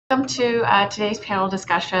Welcome to today's panel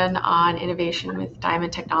discussion on innovation with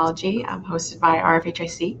diamond technology, hosted by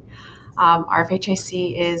RFHIC.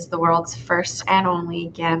 RFHIC is the world's first and only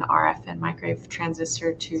GaN, RF, and microwave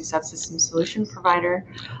transistor to subsystem solution provider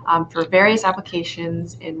for various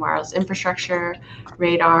applications in wireless infrastructure,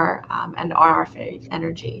 radar, and RF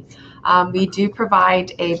energy. We do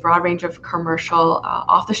provide a broad range of commercial,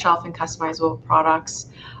 off-the-shelf and customizable products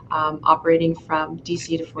operating from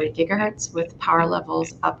DC to 40 gigahertz with power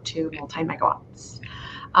levels up to multi-megawatts.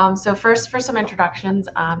 So first, for some introductions,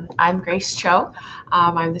 I'm Grace Cho.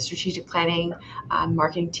 I'm the Strategic Planning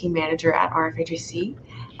Marketing Team Manager at RFHIC,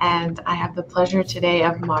 and I have the pleasure today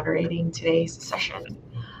of moderating today's session.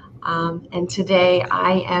 And today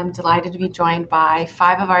I am delighted to be joined by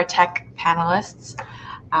 5 of our tech panelists.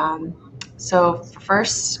 So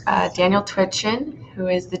first, Daniel Twitchen, who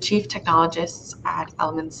is the Chief Technologist at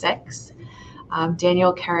Element 6.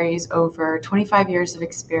 Daniel carries over 25 years of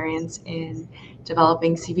experience in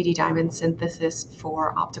developing CVD diamond synthesis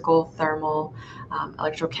for optical, thermal,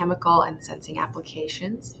 electrochemical, and sensing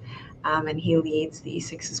applications. And he leads the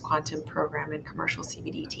E6's quantum program and commercial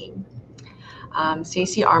CVD team.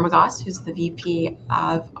 Stacy Armagos, who's the VP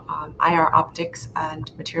of IR Optics and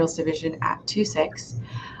Materials Division at II-VI.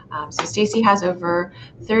 So Stacy has over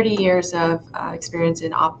 30 years of experience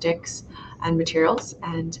in optics and materials,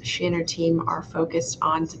 and she and her team are focused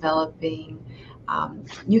on developing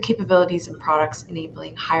new capabilities and products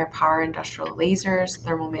enabling higher power industrial lasers,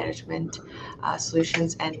 thermal management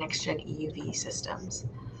solutions, and next-gen EUV systems.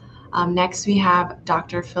 Next, we have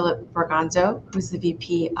Dr. Philip Borgonzo, who's the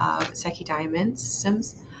VP of SECI Diamond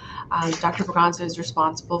Systems. Dr. Borgonzo is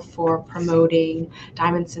responsible for promoting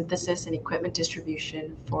diamond synthesis and equipment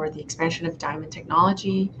distribution for the expansion of diamond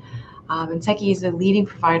technology. And SECI is a leading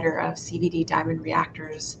provider of CVD diamond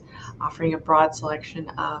reactors, offering a broad selection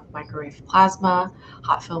of microwave plasma,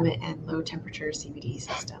 hot filament, and low temperature CVD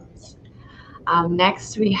systems.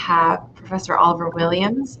 Next, we have Professor Oliver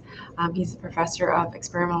Williams. He's a professor of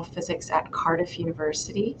experimental physics at Cardiff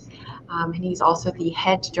University, and he's also the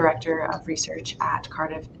head director of research at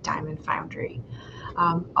Cardiff Diamond Foundry.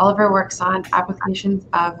 Oliver works on applications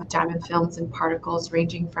of diamond films and particles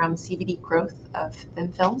ranging from CVD growth of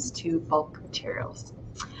thin films to bulk materials.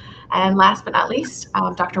 And last but not least,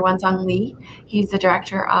 Dr. Wenzong Li. He's the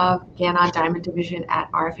director of GaN on Diamond Division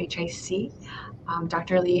at RFHIC.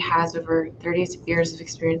 Dr. Li has over 30 years of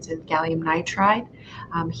experience in gallium nitride.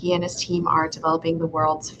 He and his team are developing the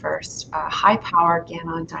world's first high-power GaN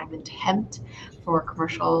on diamond HEMT for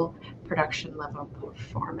commercial production level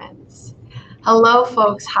performance. Hello,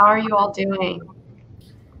 folks. How are you all doing?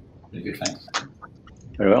 Very good, thanks.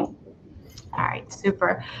 Very well. All right,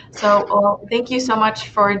 super. So, well, thank you so much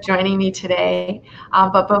for joining me today.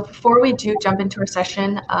 But before we do jump into our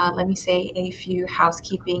session, let me say a few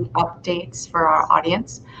housekeeping updates for our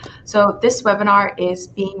audience. So this webinar is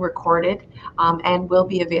being recorded and will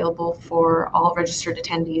be available for all registered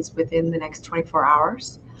attendees within the next 24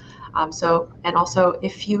 hours. And also,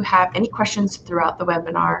 if you have any questions throughout the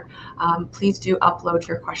webinar, please do upload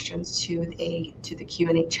your questions to the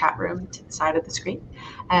Q&A chat room to the side of the screen,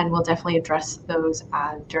 and we'll definitely address those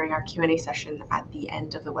during our Q&A session at the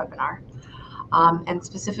end of the webinar. And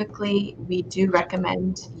specifically, we do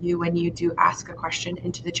recommend you, when you do ask a question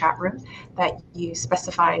into the chat room, that you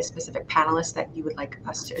specify a specific panelist that you would like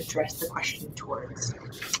us to address the question towards.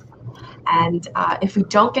 And if we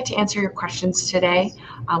don't get to answer your questions today,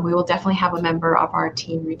 we will definitely have a member of our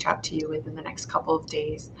team reach out to you within the next couple of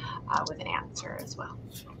days with an answer as well.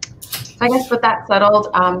 So I guess with that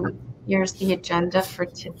settled, here's the agenda for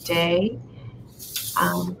today.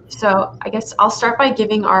 So I guess I'll start by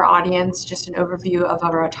giving our audience just an overview of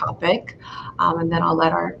our topic, and then I'll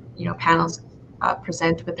let our panelists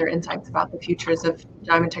present with their insights about the futures of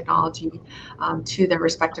diamond technology to their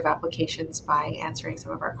respective applications by answering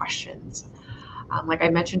some of our questions. Like I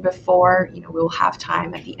mentioned before, we'll have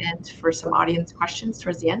time at the end for some audience questions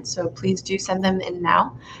towards the end, so please do send them in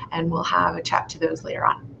now, and we'll have a chat to those later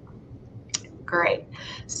on. Great.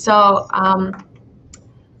 So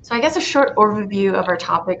I guess a short overview of our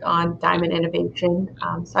topic on diamond innovation.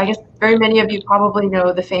 So I guess very many of you probably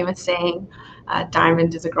know the famous saying,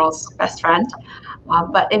 diamond is a girl's best friend.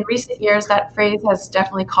 But in recent years, that phrase has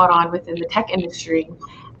definitely caught on within the tech industry,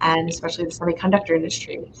 and especially the semiconductor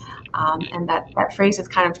industry. And that phrase has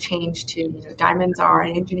kind of changed to, diamonds are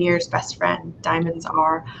an engineer's best friend. Diamonds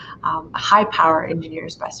are a high-power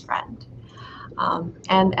engineer's best friend.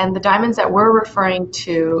 And the diamonds that we're referring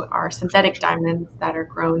to are synthetic diamonds that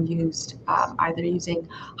are used either using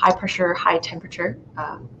high pressure, high temperature,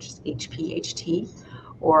 which is HPHT,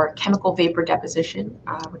 or chemical vapor deposition,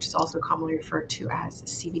 which is also commonly referred to as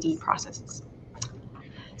CVD processes.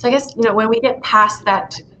 So I guess, when we get past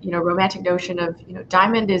that, romantic notion of,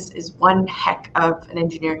 diamond is one heck of an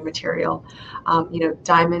engineering material.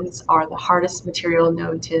 Diamonds are the hardest material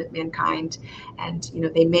known to mankind, and,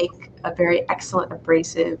 they make a very excellent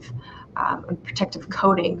abrasive and protective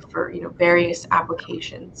coating for, various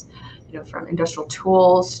applications, from industrial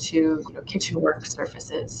tools to, kitchen work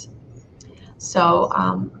surfaces. So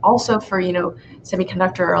also for,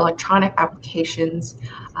 semiconductor or electronic applications,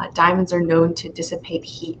 diamonds are known to dissipate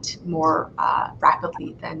heat more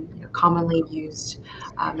rapidly than commonly used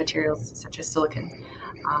materials such as silicon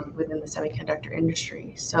within the semiconductor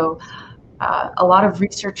industry. So a lot of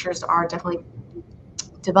researchers are definitely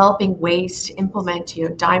developing ways to implement,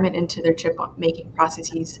 diamond into their chip making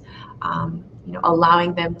processes,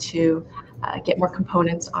 allowing them to get more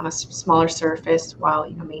components on a smaller surface while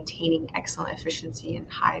maintaining excellent efficiency and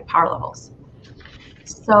high power levels.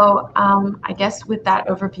 So I guess with that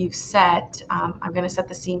overview set, I'm going to set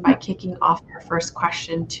the scene by kicking off our first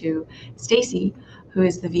question to Stacy, who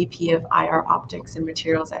is the VP of IR Optics and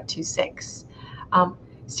Materials at II-VI.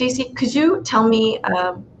 Stacy, could you tell me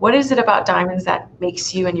what is it about diamonds that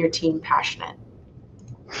makes you and your team passionate?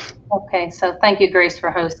 Okay, so thank you, Grace, for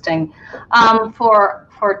hosting.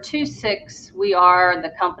 For II-VI, we are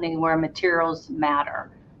the company where materials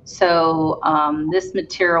matter. So this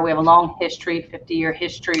material, we have a long history, 50-year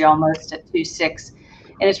history almost at II-VI,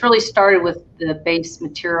 and it's really started with the base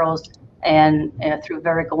materials and through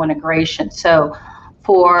vertical integration. So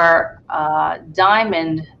for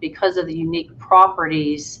diamond, because of the unique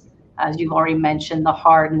properties, as you've already mentioned, the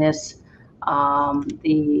hardness,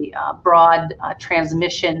 the broad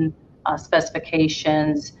transmission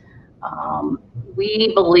specifications,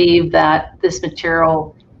 we believe that this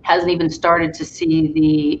material hasn't even started to see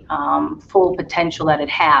the full potential that it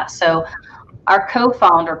has. So our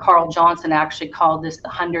co-founder, Carl Johnson, actually called this the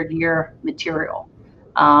 100-year material.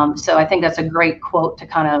 So I think that's a great quote to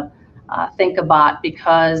kind of think about,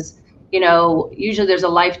 because, usually there's a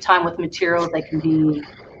lifetime with materials. They can be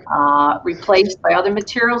replaced by other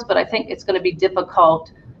materials, but I think it's going to be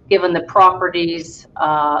difficult given the properties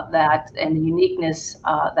and the uniqueness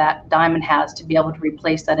that diamond has to be able to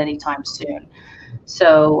replace that anytime soon.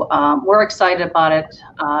 So we're excited about it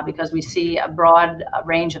because we see a broad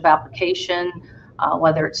range of application,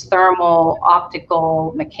 whether it's thermal,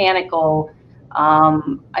 optical, mechanical.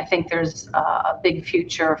 I think there's a big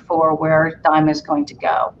future for where diamond is going to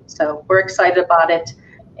go. So we're excited about it,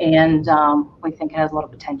 and we think it has a lot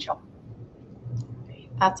of potential.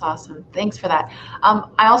 That's awesome. Thanks for that.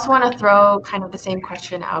 I also want to throw kind of the same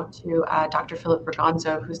question out to Dr. Philip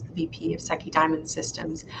Bergonzo, who's the VP of SECI Diamond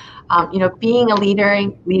Systems. Being a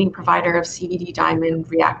leading provider of CVD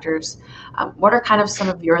diamond reactors, what are kind of some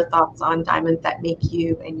of your thoughts on diamond that make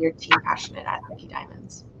you and your team passionate at SECI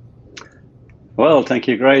Diamonds? Well, thank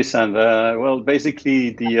you, Grace. And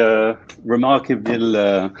basically the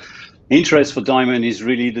remarkable interest for diamond is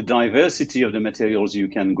really the diversity of the materials you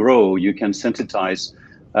can grow, you can synthesize.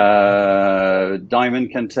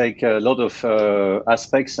 Diamond can take a lot of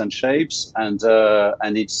aspects and shapes, and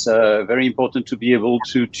it's very important to be able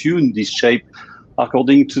to tune this shape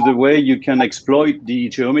according to the way you can exploit the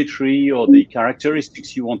geometry or the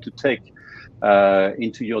characteristics you want to take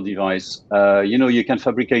into your device. You can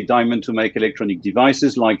fabricate diamond to make electronic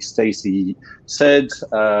devices, like Stacy said.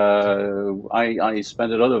 I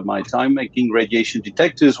spent a lot of my time making radiation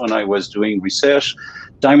detectors when I was doing research.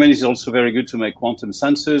 Diamond is also very good to make quantum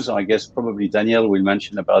sensors. I guess probably Danielle will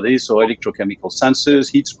mention about this, or electrochemical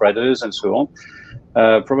sensors, heat spreaders, and so on.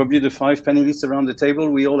 Probably the 5 panelists around the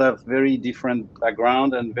table, we all have very different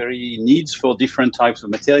background and very needs for different types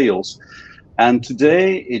of materials. And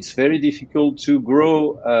today, it's very difficult to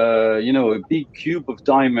grow, a big cube of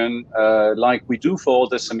diamond like we do for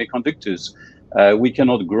the semiconductors. We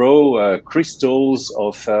cannot grow crystals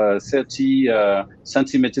of 30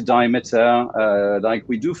 centimeter diameter like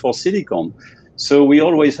we do for silicon. So we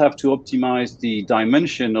always have to optimize the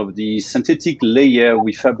dimension of the synthetic layer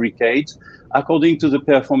we fabricate according to the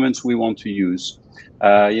performance we want to use.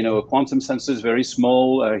 A quantum sensor is very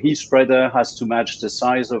small. A heat spreader has to match the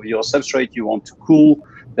size of your substrate you want to cool.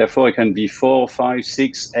 Therefore, it can be 4, 5,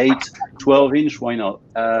 6, 8, 12 inch. Why not?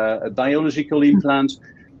 A biological implant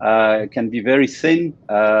can be very thin.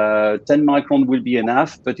 10 micron will be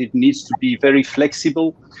enough, but it needs to be very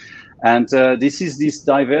flexible. And this is this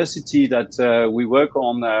diversity that we work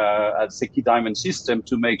on at SECI Diamond System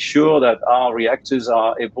to make sure that our reactors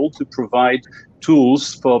are able to provide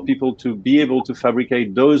tools for people to be able to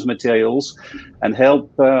fabricate those materials and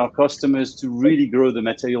help our customers to really grow the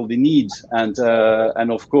material they need and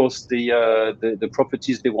of course the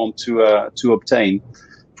properties they want to obtain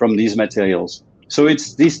from these materials. So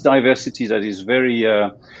it's this diversity that is very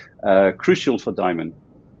crucial for diamond.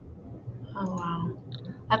 Oh, wow.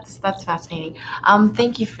 That's fascinating.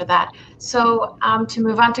 Thank you for that. So to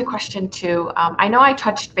move on to question 2, I know I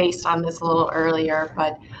touched base on this a little earlier,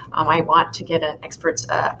 but I want to get an expert's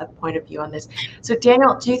point of view on this. So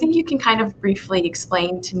Daniel, do you think you can kind of briefly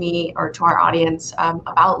explain to me or to our audience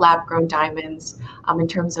about lab-grown diamonds in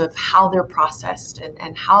terms of how they're processed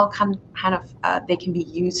and how kind of they can be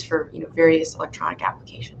used for various electronic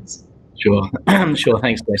applications? Sure, sure.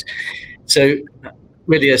 Thanks, Grace. So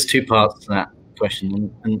really, there's 2 parts to that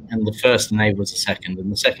question, and the first enables the second,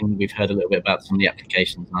 and the second we've heard a little bit about some of the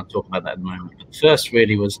applications, and I'll talk about that in a moment. But the first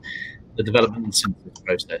really was the development and synthesis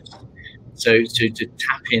process. So to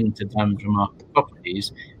tap into diamond's remarkable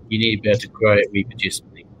properties, you need to be able to grow it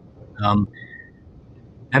reproducibly.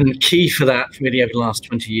 And the key for that really over the last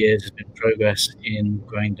 20 years has been progress in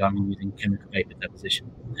growing diamond using chemical vapor deposition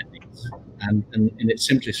techniques. And in its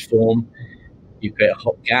simplest form, you create a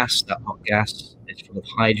hot gas. That hot gas is full of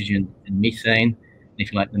hydrogen and methane. And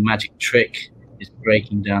if you like, the magic trick is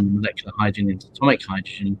breaking down the molecular hydrogen into atomic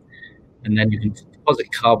hydrogen, and then you can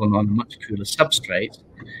deposit carbon on a much cooler substrate.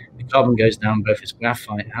 The carbon goes down both as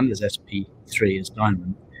graphite and as sp3 as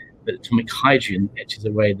diamond, but atomic hydrogen etches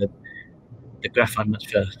away the graphite much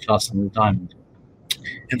faster than the diamond.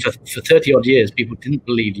 And for 30 odd years, people didn't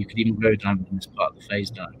believe you could even grow diamond in this part of the phase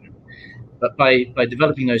diagram. But by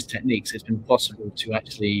developing those techniques, it's been possible to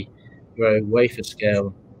actually grow wafer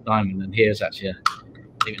scale diamond. And here's actually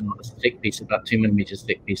believe it or not, a thick piece, about 2 millimeters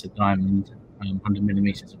thick piece of diamond, 100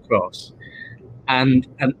 millimeters across. And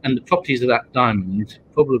the properties of that diamond,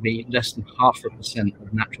 probably less than 0.5%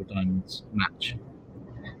 of natural diamonds match.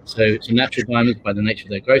 So natural diamonds, by the nature of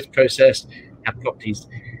their growth process, have properties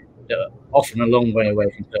that are often a long way away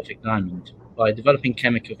from perfect diamond. By developing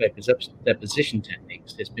chemical vapor deposition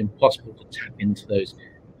techniques, it's been possible to tap into those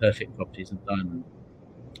perfect properties of diamond.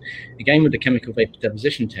 Again, with the chemical vapor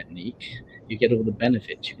deposition technique, you get all the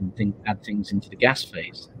benefits. You can add things into the gas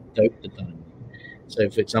phase, dope the diamond. So,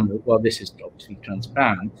 for example, while this is obviously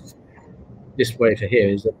transparent, this wafer here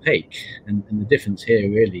is opaque. And the difference here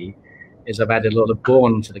really is I've added a lot of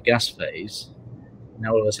boron to the gas phase.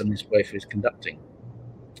 Now all of a sudden this wafer is conducting.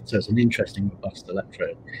 So it's an interesting, robust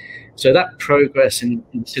electrode. So that progress in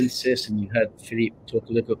synthesis, and you heard Philippe talk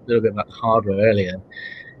a little bit about the hardware earlier,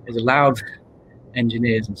 has allowed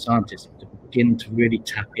engineers and scientists to begin to really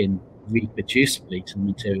tap in reproducibly to the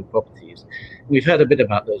material properties. We've heard a bit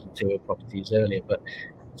about those material properties earlier, but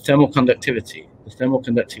thermal conductivity. The thermal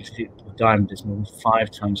conductivity of diamond is more than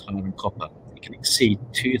 5 times higher than copper. It can exceed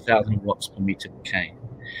 2,000 watts per meter per K.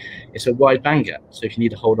 It's a wide bandgap, so if you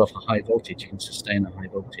need to hold off a high voltage, you can sustain a high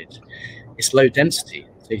voltage. It's low density,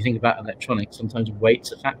 so if you think about electronics, sometimes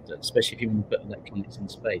weight's a factor, especially if you want to put electronics in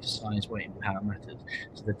space. Size, weight, and power matters,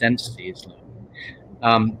 so the density is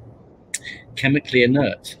low. Chemically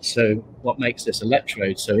inert, so what makes this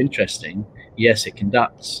electrode so interesting? Yes, it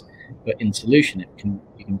conducts, but in solution, you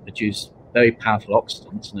can produce very powerful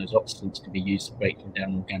oxidants, and those oxidants can be used to break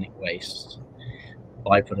down organic waste,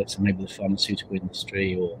 byproducts of maybe the pharmaceutical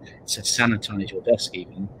industry, or to sanitize your desk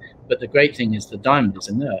even. But the great thing is the diamond is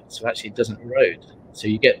inert, so actually it doesn't erode. So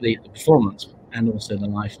you get the performance and also the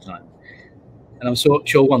lifetime. And I'm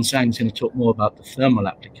sure Wan Sang is going to talk more about the thermal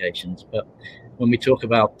applications, but when we talk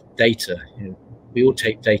about data, we all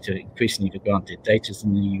take data increasingly for granted. Data is the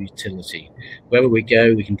new utility. Wherever we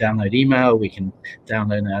go, we can download email, we can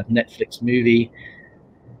download a Netflix movie.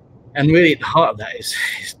 And really at the heart of that is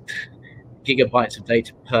gigabytes of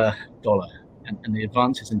data per dollar. And the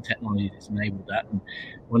advances in technology has enabled that. And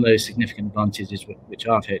one of those significant advantages which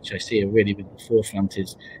RFHIC are really at the forefront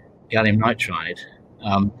is gallium nitride.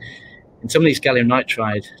 In some of these gallium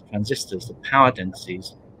nitride transistors, the power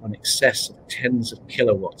densities are in excess of tens of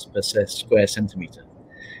kilowatts per square centimeter.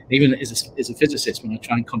 And even as a physicist, when I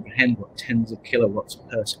try and comprehend what tens of kilowatts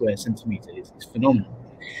per square centimeter is, it's phenomenal.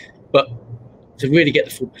 But to really get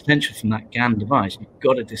the full potential from that GaN device, you've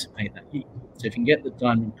got to dissipate that heat. So if you can get the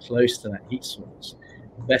diamond close to that heat source,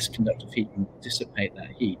 the best conductive heat can dissipate that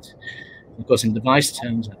heat. And of course, in device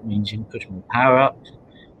terms, that means you can push more power up,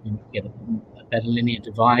 you can get a better linear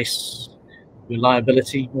device.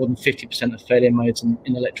 Reliability, more than 50% of failure modes in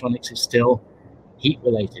electronics is still heat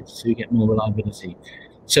related, so you get more reliability.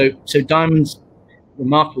 So diamonds'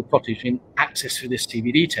 remarkable properties have been accessed through this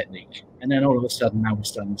CVD technique, and then all of a sudden now we're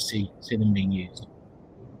starting to see them being used.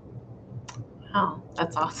 Oh,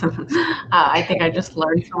 that's awesome. I think I just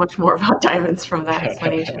learned so much more about diamonds from that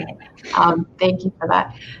explanation. Thank you for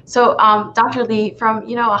that. So, Dr. Lee, from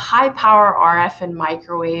a high power RF and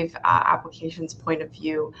microwave applications point of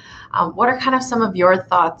view, what are kind of some of your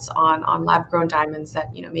thoughts on lab grown diamonds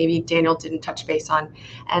that maybe Daniel didn't touch base on,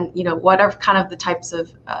 and what are kind of the types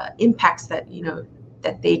of impacts that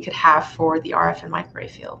that they could have for the RF and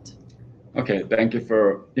microwave field? Okay, thank you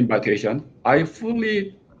for invitation. I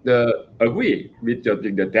fully agree with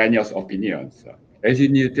the Daniel's opinions. As you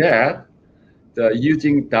knew that,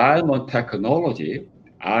 using diamond technology,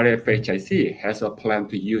 RFHIC has a plan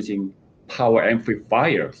to using power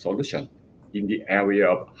amplifier solution in the area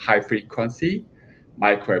of high frequency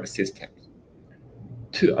microwave systems.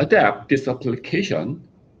 To adapt this application,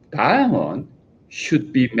 diamond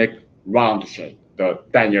should be make round shape, the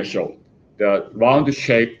Daniel showed, the round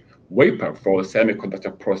shape wafer for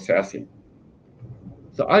semiconductor processing.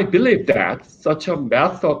 So I believe that such a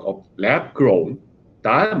method of lab-grown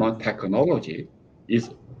diamond technology is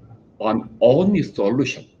an only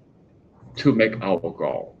solution to make our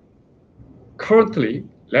goal. Currently,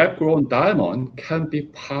 lab-grown diamond can be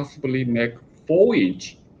possibly make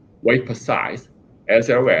 4-inch wafer size as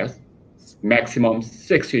well as maximum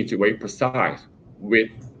 6-inch wafer size with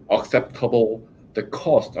acceptable the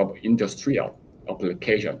cost of industrial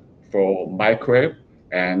application for microwave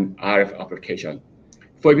and RF application.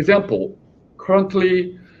 For example,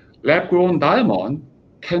 currently lab-grown diamond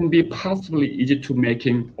can be possibly easy to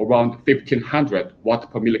making around 1500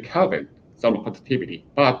 watt per millikelvin thermal conductivity,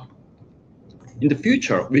 but in the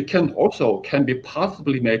future we can be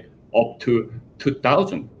possibly make up to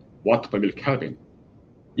 2000 watt per millikelvin.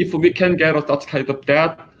 If we can get such kind of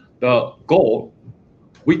that, the goal,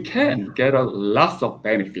 we can get a lot of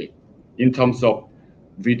benefit in terms of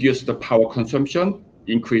reduce the power consumption,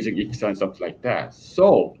 increasing efficiency, something like that.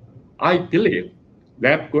 So I believe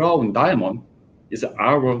lab-grown diamond is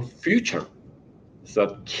our future. It's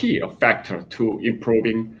a key factor to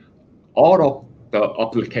improving all of the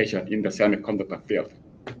application in the semiconductor field.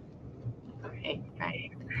 Right.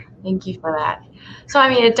 Thank you for that. So, I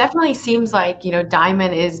mean, it definitely seems like,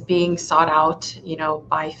 diamond is being sought out,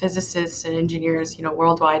 by physicists and engineers,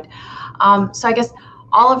 worldwide. So I guess,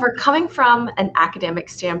 Oliver, coming from an academic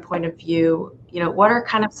standpoint of view, what are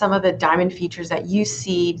kind of some of the diamond features that you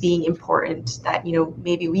see being important that,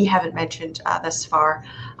 maybe we haven't mentioned thus far,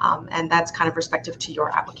 and that's kind of respective to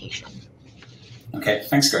your application? Okay,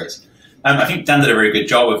 thanks, Grace. I think Dan did a very good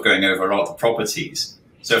job of going over a lot of the properties.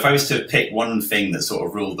 So if I was to pick one thing that sort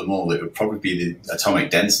of ruled them all, it would probably be the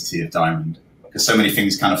atomic density of diamond, because so many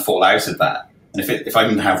things kind of fall out of that. And if I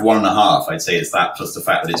can have 1.5, I'd say it's that plus the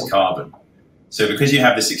fact that it's carbon. So because you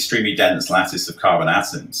have this extremely dense lattice of carbon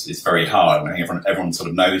atoms, it's very hard. I think everyone sort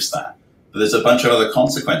of knows that. But there's a bunch of other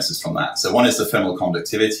consequences from that. So one is the thermal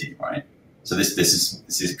conductivity, right? So this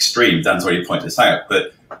is extreme. Dan's already pointed this out.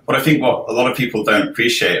 But what I think what a lot of people don't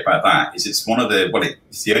appreciate about that is it's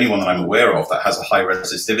it's the only one that I'm aware of that has a high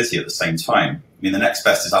resistivity at the same time. I mean, the next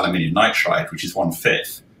best is aluminium nitride, which is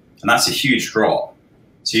 1/5, and that's a huge drop.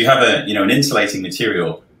 So you have an insulating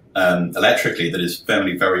material electrically that is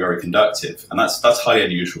very, very conductive, and that's highly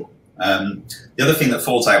unusual. The other thing that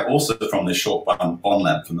falls out also from this short bond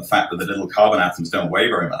length, from the fact that the little carbon atoms don't weigh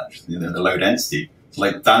very much, the low density. So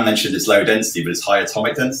like Dan mentioned, it's low density, but it's high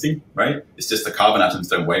atomic density, right? It's just the carbon atoms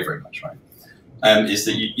don't weigh very much, right? Is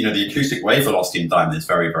that the acoustic wave velocity in diamond is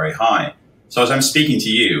very, very high. So as I'm speaking to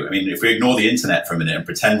you, I mean, if we ignore the internet for a minute and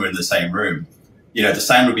pretend we're in the same room, the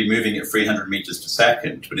sound would be moving at 300 meters per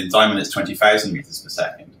second, but in diamond it's 20,000 meters per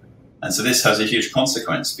second. And so this has a huge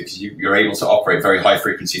consequence because you're able to operate very high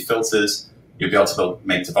frequency filters. You'll be able to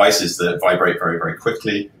make devices that vibrate very, very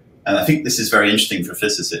quickly. And I think this is very interesting for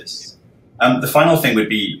physicists. The final thing would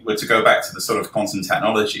to go back to the sort of quantum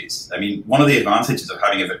technologies. I mean, one of the advantages of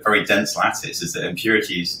having a very dense lattice is that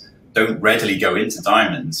impurities don't readily go into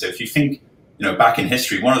diamonds. So if you think, back in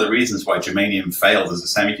history, one of the reasons why germanium failed as a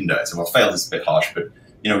semiconductor, well, failed is a bit harsh, but,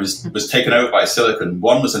 was taken over by silicon.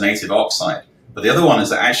 One was a native oxide. But the other one is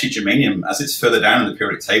that actually germanium, as it's further down in the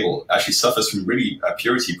periodic table, actually suffers from really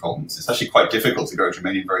purity problems. It's actually quite difficult to grow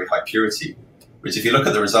germanium very high purity. Which if you look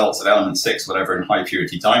at the results of element 6, whatever, in high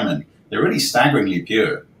purity diamond, they're really staggeringly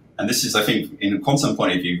pure. And this is, I think, in a quantum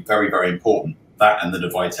point of view, very, very important. That and the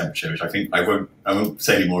divide temperature, which I think I won't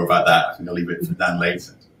say any more about that. I think I'll leave it for Dan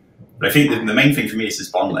later. But I think the main thing for me is this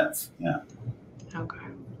bond length. Yeah. Okay.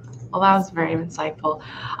 Well, that was very insightful.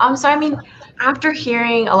 So, I mean, after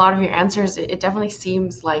hearing a lot of your answers, it definitely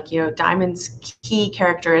seems like, diamond's key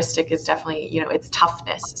characteristic is definitely, its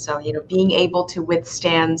toughness. So, being able to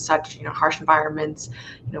withstand such, harsh environments,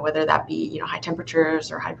 whether that be, high temperatures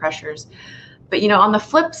or high pressures. But, on the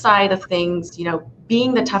flip side of things,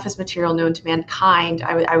 being the toughest material known to mankind,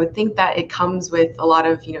 I would think that it comes with a lot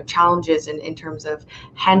of, challenges in terms of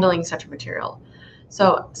handling such a material.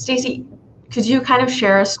 So, Stacy, could you kind of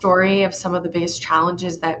share a story of some of the biggest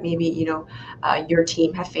challenges that maybe, your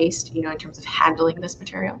team have faced, in terms of handling this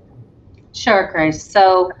material? Sure, Grace.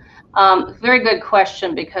 So, very good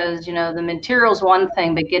question, because, the material is one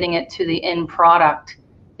thing, but getting it to the end product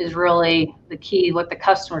is really the key, what the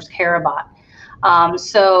customers care about.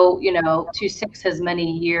 So, 26 has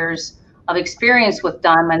many years of experience with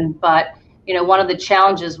diamond, but, one of the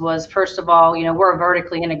challenges was, first of all, we're a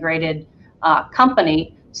vertically integrated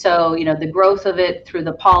company. So, the growth of it through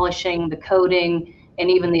the polishing, the coating, and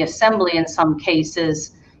even the assembly in some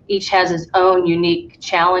cases, each has its own unique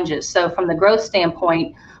challenges. So from the growth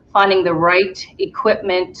standpoint, finding the right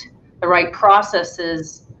equipment, the right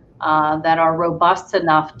processes that are robust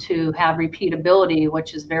enough to have repeatability,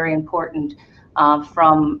 which is very important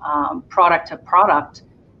from product to product,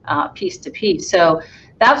 piece to piece. So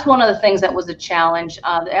that's one of the things that was a challenge.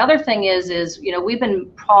 The other thing is we've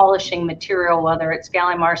been polishing material, whether it's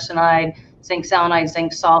gallium arsenide, zinc selenide,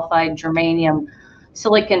 zinc sulfide, germanium,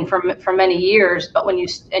 silicon for many years. But when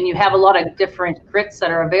you have a lot of different grits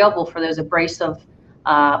that are available for those abrasive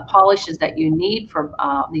polishes that you need for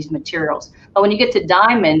these materials. But when you get to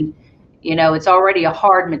diamond, it's already a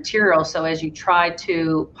hard material. So as you try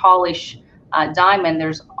to polish diamond,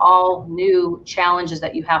 there's all new challenges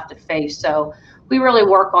that you have to face. So we really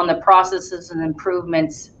work on the processes and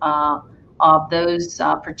improvements of those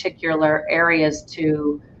particular areas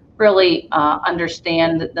to really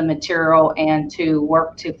understand the material and to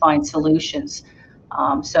work to find solutions.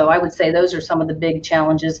 So I would say those are some of the big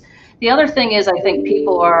challenges. The other thing is, I think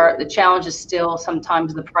the challenge is still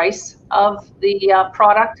sometimes the price of the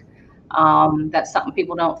product. That's something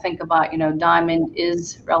people don't think about. Diamond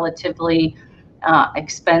is relatively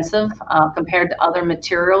expensive compared to other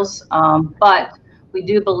materials, but we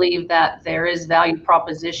do believe that there is value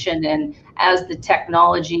proposition, and as the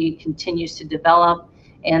technology continues to develop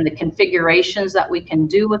and the configurations that we can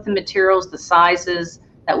do with the materials, the sizes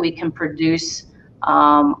that we can produce,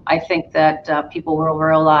 I think that people will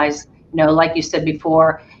realize, like you said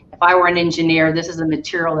before, if I were an engineer, this is a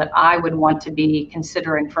material that I would want to be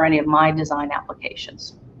considering for any of my design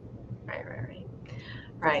applications.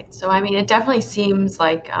 Right. So, it definitely seems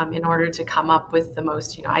like in order to come up with the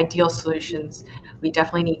most, ideal solutions, we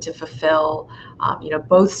definitely need to fulfill,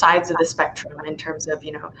 both sides of the spectrum in terms of,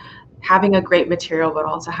 having a great material, but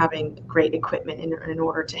also having great equipment in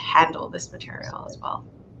order to handle this material as well.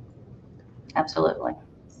 Absolutely.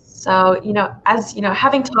 So, as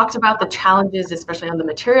having talked about the challenges, especially on the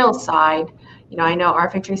material side, I know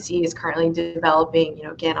RFHIC is currently developing,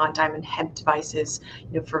 again, on diamond hemp devices,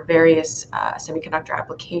 for various semiconductor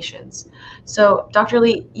applications. So, Dr.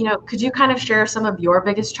 Lee, could you kind of share some of your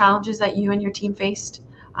biggest challenges that you and your team faced,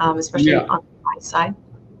 especially on the device side?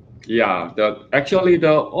 Yeah,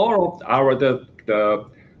 all of our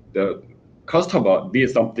the customer did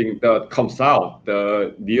something that comes out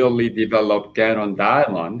the newly developed gallium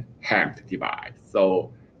diamond hemp device.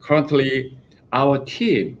 So currently, our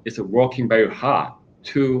team is working very hard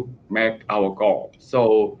to make our goal.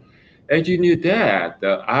 So as you knew that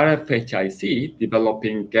the RFHIC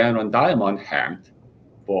developing gallium diamond hemp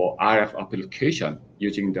for RF application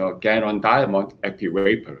using the gallium diamond epi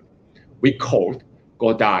vapor, we called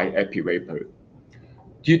Godai epi vapor.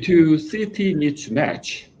 Due to CT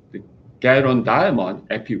mismatch, the gallium diamond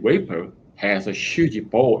epi vapor has a huge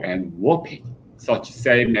ball and warping, such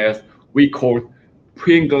same as we call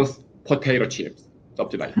Pringles potato chips,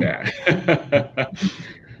 something like that.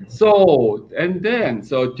 So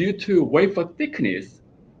due to wafer thickness,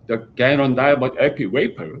 the gallium diamond epi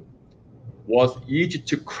vapor was easy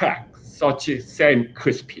to crack, such same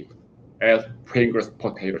crispy as Pringles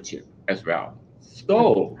potato chip as well.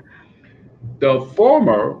 So the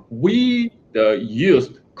former, we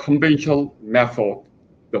used conventional method,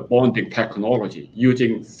 the bonding technology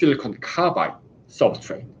using silicon carbide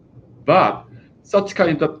substrate. But such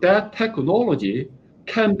kind of that technology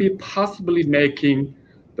can be possibly making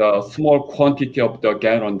the small quantity of the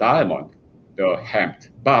gallium diamond, the hemp.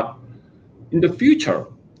 But in the future,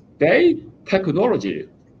 they technology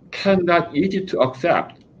cannot easy to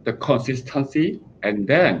accept the consistency and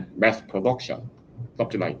then mass production,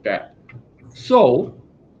 something like that. So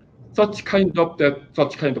such kind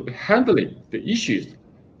of handling the issues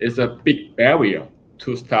is a big barrier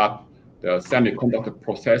to start the semiconductor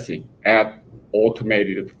processing at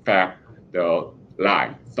automated fab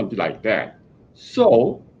line, something like that.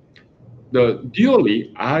 So the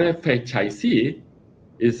dually RFHIC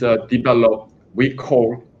is developed, we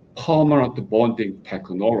call permanent bonding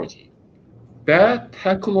technology. That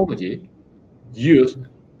technology used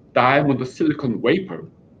diamond silicon wafer.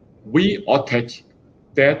 We attach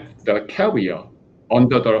the carrier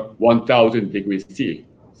under the 1000 degrees C.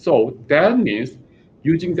 So that means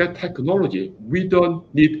using that technology, we don't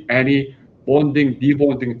need any bonding,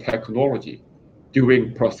 debonding technology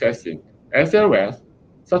during processing. As well as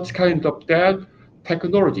such kind of that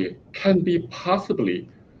technology can be possibly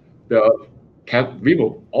can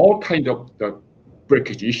remove all kind of the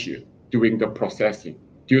breakage issue during the processing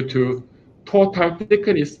due to total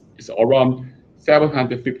thickness is around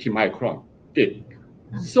 750 micron thick.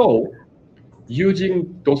 So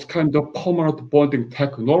using those kind of permanent bonding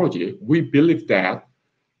technology, we believe that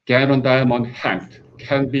gallium diamond hemp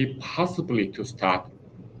can be possibly to start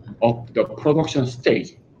of the production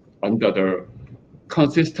stage under the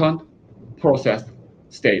consistent process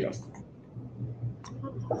status.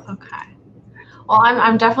 Okay. Well,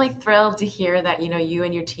 I'm definitely thrilled to hear that you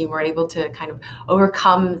and your team were able to kind of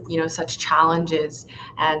overcome such challenges,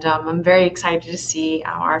 and I'm very excited to see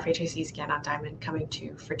RFHIC's GaN on Diamond coming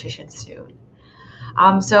to fruition soon.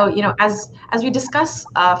 So as we discuss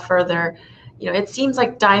further, it seems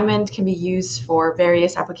like diamond can be used for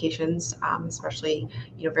various applications, especially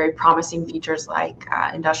very promising features like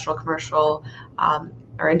industrial, commercial,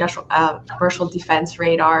 or industrial commercial defense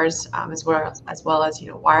radars, as well as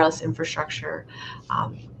wireless infrastructure.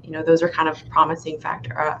 Those are kind of promising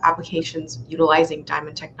applications utilizing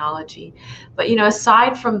diamond technology. But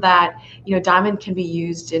aside from that, diamond can be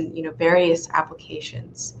used in various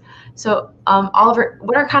applications. So Oliver,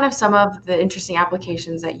 what are kind of some of the interesting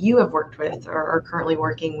applications that you have worked with or are currently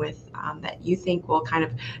working with that you think will kind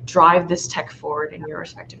of drive this tech forward in your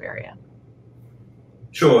respective area?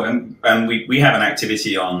 Sure, and we have an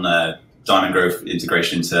activity on diamond growth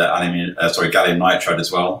integration into gallium nitride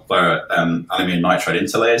as well, via aluminum nitride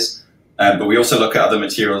interlayers. But we also look at other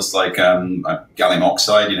materials like gallium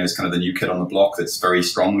oxide. It's kind of the new kid on the block that's very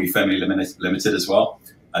strongly thermally limited as well.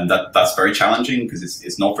 And that's very challenging because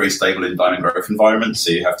it's not very stable in diamond growth environments.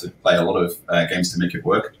 So you have to play a lot of games to make it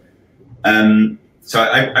work. So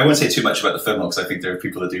I won't say too much about the thermal because I think there are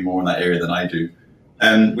people that do more in that area than I do.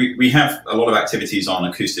 We have a lot of activities on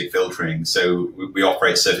acoustic filtering. So we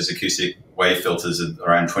operate surface acoustic wave filters at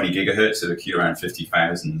around 20 gigahertz at a Q around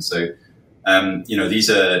 50,000. So, these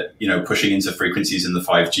are, pushing into frequencies in the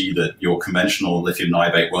 5G that your conventional lithium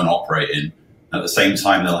niobate won't operate in. At the same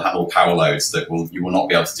time, they'll handle power loads that you will not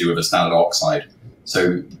be able to do with a standard oxide.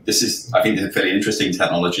 So this is, I think, a fairly interesting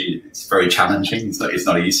technology. It's very challenging. It's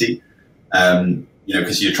not easy.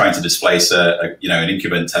 Because you're trying to displace an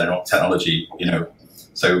incumbent technology,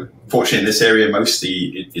 So fortunately in this area,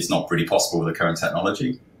 mostly it's not really possible with the current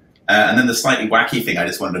technology. And then the slightly wacky thing I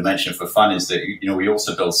just wanted to mention for fun is that, we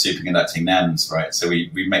also build superconducting NEMs, right? So we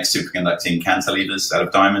make superconducting cantilevers out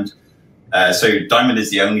of diamond. So diamond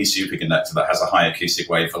is the only superconductor that has a high acoustic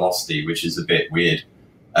wave velocity, which is a bit weird.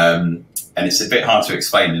 And it's a bit hard to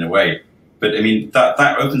explain in a way. But I mean,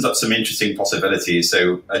 that opens up some interesting possibilities.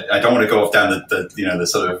 So I don't want to go off down the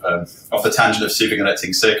sort of off the tangent of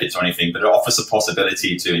superconducting circuits or anything, but it offers a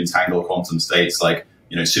possibility to entangle quantum states like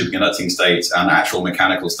superconducting states and actual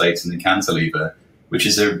mechanical states in the cantilever, which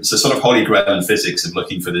is a sort of holy grail in physics of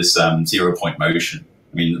looking for this 0-point motion.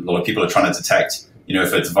 I mean, a lot of people are trying to detect,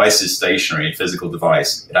 if a device is stationary, a physical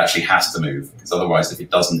device, it actually has to move because otherwise, if it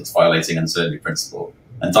doesn't, it's violating uncertainty principle.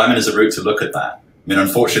 And diamond is a route to look at that. I mean,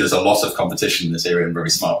 unfortunately, there's a lot of competition in this area and very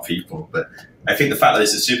smart people. But I think the fact that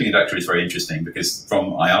it's a superconductor is very interesting because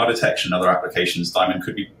from IR detection and other applications, diamond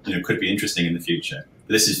could be interesting in the future.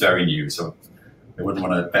 But this is very new, so I wouldn't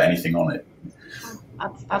want to bet anything on it.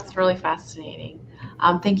 That's really fascinating.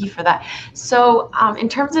 Thank you for that. So in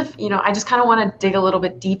terms of, I just kind of want to dig a little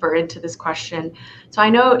bit deeper into this question. So I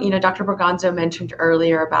know, Dr. Borgonzo mentioned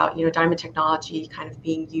earlier about, diamond technology kind of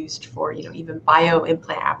being used for, even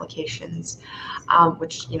bioimplant applications,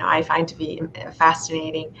 which, I find to be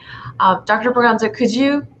fascinating. Dr. Borgonzo, could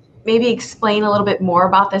you maybe explain a little bit more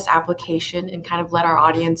about this application and kind of let our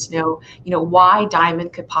audience know, why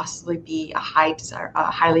diamond could possibly be a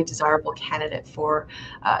highly desirable candidate for,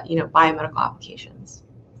 biomedical applications?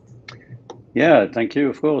 Yeah, thank you.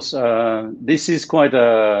 Of course, this is quite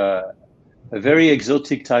a very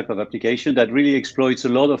exotic type of application that really exploits a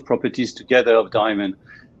lot of properties together of diamond.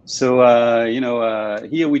 So,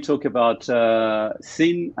 here we talk about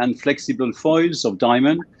thin and flexible foils of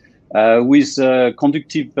diamond. With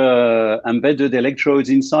conductive embedded electrodes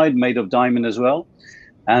inside made of diamond as well.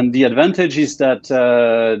 And the advantage is that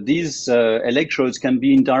these electrodes can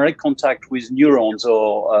be in direct contact with neurons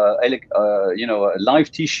or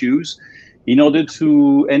live tissues in order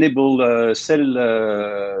to enable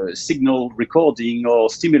cell signal recording or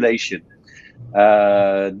stimulation.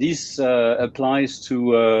 This applies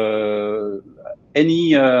to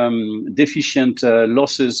any deficient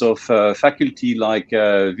losses of faculty like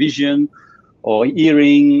vision or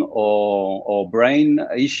hearing or brain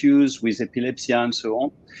issues with epilepsy and so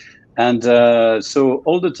on. And so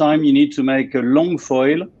all the time you need to make a long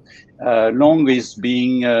foil. Long is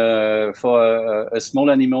being for a small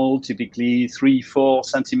animal, typically 3-4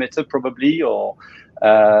 centimeter probably, or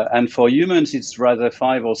and for humans it's rather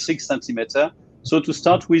 5 or 6 centimeter. So to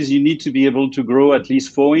start with, you need to be able to grow at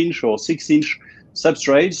least 4-inch or 6-inch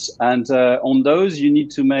substrates, and on those you need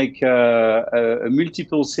to make a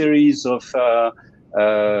multiple series of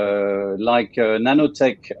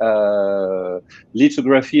nanotech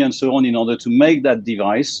lithography and so on in order to make that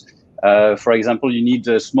device. For example, you need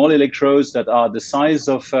small electrodes that are the size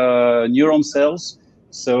of neuron cells.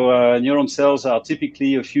 So neuron cells are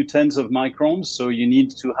typically a few tens of microns. So you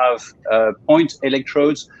need to have point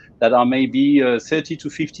electrodes that are maybe 30 to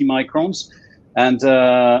 50 microns. And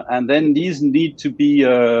then these need to be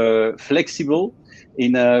flexible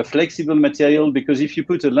in a flexible material, because if you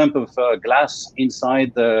put a lump of glass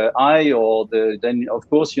inside the eye, then of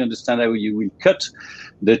course you understand how you will cut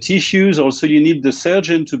the tissues. Also, you need the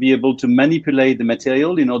surgeon to be able to manipulate the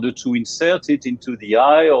material in order to insert it into the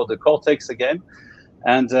eye or the cortex again.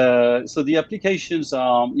 And so the applications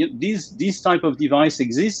are, these type of device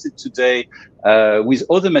existed today with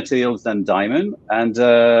other materials than diamond, and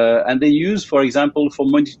they use, for example, for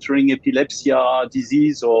monitoring epilepsy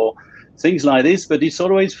disease or things like this, but it's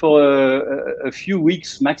always for a few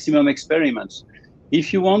weeks maximum experiments.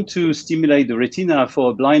 If you want to stimulate the retina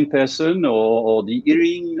for a blind person or the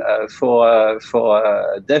hearing for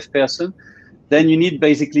a deaf person, then you need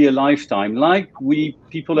basically a lifetime. Like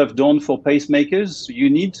people have done for pacemakers, you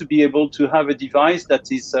need to be able to have a device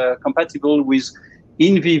that is compatible with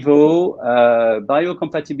in vivo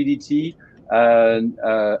biocompatibility,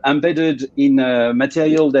 embedded in a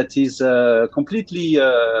material that is completely,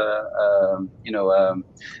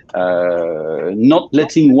 not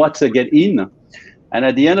letting water get in. And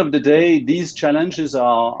at the end of the day, these challenges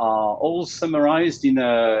are all summarized in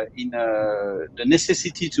the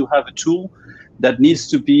necessity to have a tool that needs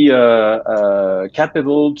to be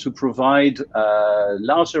capable to provide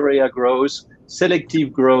large area growth,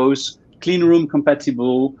 selective growth, clean room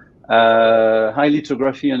compatible, high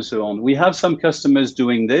lithography, and so on. We have some customers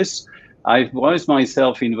doing this. I was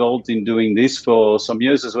myself involved in doing this for some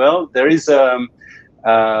years as well. There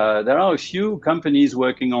are a few companies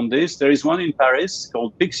working on this. There is one in Paris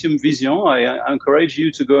called Pixium Vision. I encourage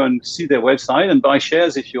you to go and see their website and buy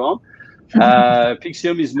shares if you want.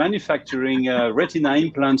 Pixium is manufacturing retina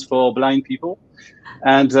implants for blind people.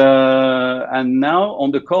 And now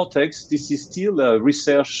on the cortex, this is still a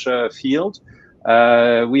research field.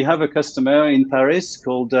 We have a customer in Paris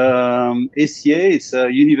called Essier. It's a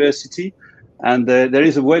university. And there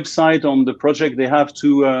is a website on the project. They have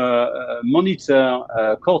to monitor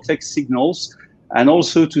cortex signals and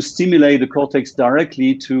also to stimulate the cortex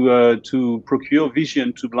directly to procure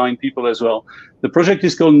vision to blind people as well. The project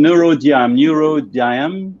is called Neurodiam,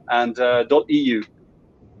 and .eu.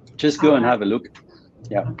 Just go and have a look.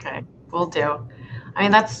 Yeah. Okay, will do. I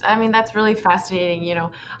mean, that's really fascinating.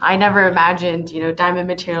 I never imagined, diamond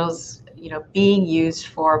materials, being used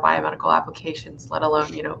for biomedical applications, let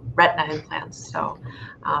alone, retina implants. So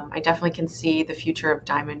I definitely can see the future of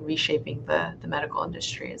diamond reshaping the medical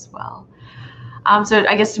industry as well. So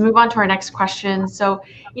I guess to move on to our next question. So,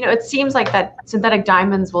 it seems like that synthetic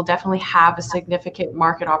diamonds will definitely have a significant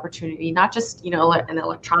market opportunity, not just, in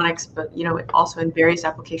electronics, but, also in various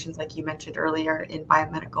applications, like you mentioned earlier, in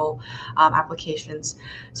biomedical applications.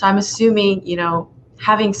 So I'm assuming,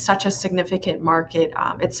 having such a significant market,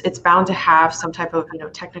 it's bound to have some type of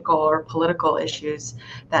technical or political issues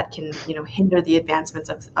that can hinder the advancements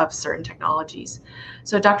of certain technologies.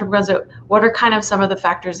 So Dr. Braganza, what are kind of some of the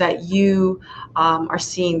factors that you are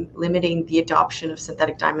seeing limiting the adoption of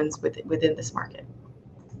synthetic diamonds within this market?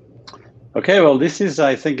 Okay, well, this is,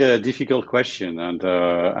 I think, a difficult question,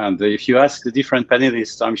 and if you ask the different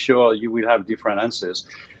panelists, I'm sure you will have different answers.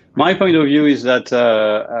 My point of view is that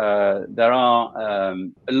there are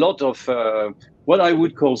a lot of what I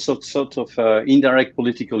would call sort of indirect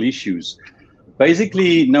political issues.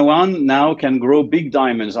 Basically, no one now can grow big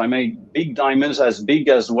diamonds. I mean, big diamonds as big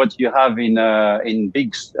as what you have in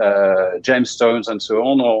big gemstones and so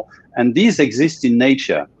on. And these exist in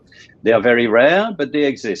nature. They are very rare, but they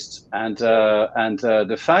exist. And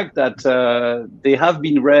the fact that they have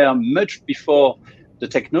been rare much before the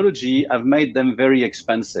technology have made them very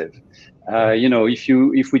expensive.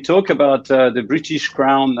 If we talk about the British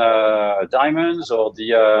Crown diamonds or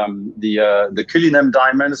the Cullinan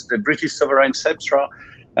diamonds, the British Sovereign Sceptra,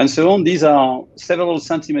 and so on, these are several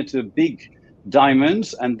centimeter big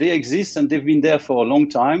diamonds, and they exist, and they've been there for a long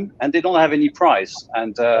time, and they don't have any price,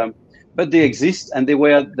 but they exist, and they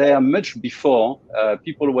were there much before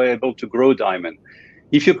people were able to grow diamond.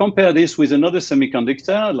 If you compare this with another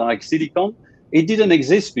semiconductor like silicon, it didn't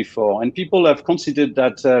exist before, and people have considered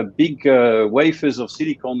that big wafers of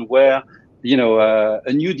silicon were,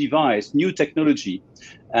 a new device, new technology,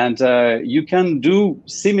 and you can do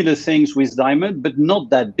similar things with diamond, but not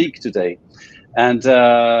that big today, and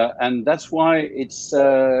that's why it's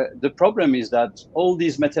the problem is that all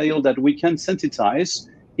these material that we can synthesize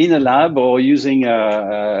in a lab or using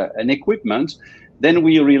an equipment, then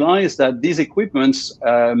we realize that these equipments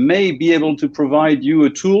may be able to provide you a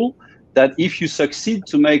tool that if you succeed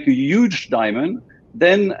to make a huge diamond,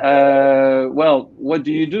 then, what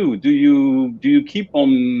do? Do you keep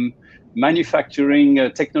on manufacturing a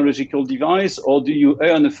technological device, or do you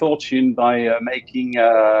earn a fortune by making,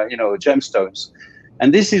 gemstones?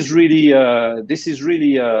 And this is really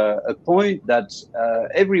a point that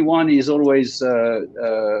everyone is always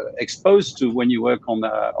exposed to when you work on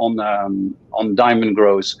diamond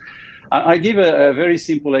growth. I give a very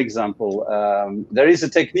simple example. There is a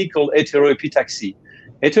technique called heteroepitaxy.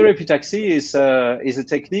 Heteroepitaxy is a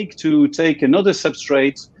technique to take another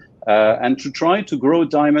substrate and to try to grow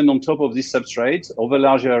diamond on top of this substrate over a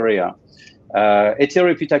larger area.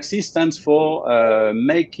 Heteroepitaxy stands for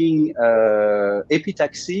making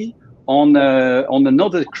epitaxy on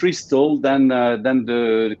another crystal than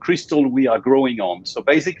the crystal we are growing on. So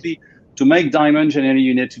basically, to make diamond, generally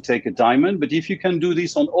you need to take a diamond, but if you can do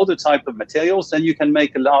this on other type of materials, then you can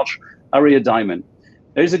make a large area diamond.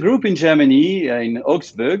 There is a group in Germany, in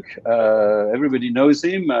Augsburg, everybody knows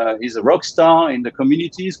him, he's a rock star in the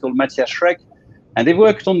communities called Matthias Schreck, and they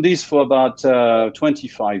worked on this for about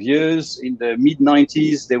 25 years. In the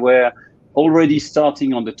mid-90s, they were already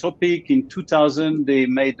starting on the topic. In 2000, they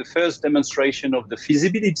made the first demonstration of the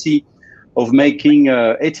feasibility of making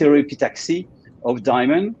heteroepitaxy of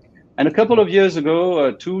diamond. And a couple of years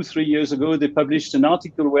ago, 2-3 years ago, they published an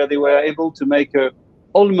article where they were able to make a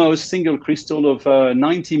almost single crystal of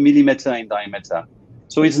 90 millimeter in diameter.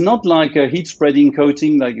 So it's not like a heat spreading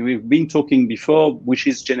coating like we've been talking before, which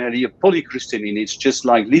is generally a polycrystalline. It's just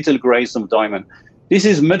like little grains of diamond. This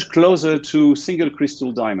is much closer to single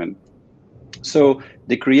crystal diamond. So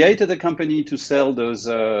they created a company to sell those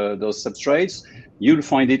substrates. You'll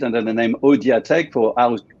find it under the name Odiatec for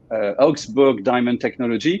Augsburg Diamond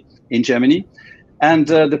Technology in Germany. And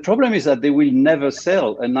the problem is that they will never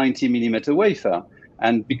sell a 90 millimeter wafer.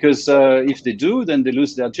 And because if they do, then they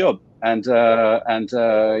lose their job. And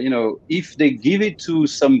if they give it to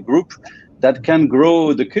some group that can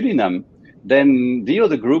grow the Cullinan, then the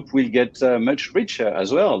other group will get much richer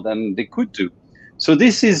as well than they could do. So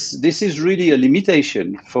this is really a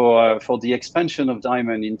limitation for the expansion of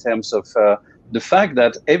diamond in terms of the fact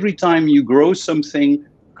that every time you grow something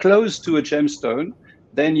close to a gemstone,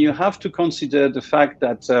 then you have to consider the fact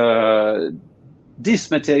that this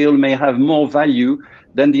material may have more value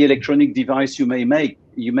than the electronic device you may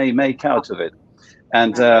make out of it.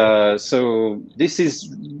 And so this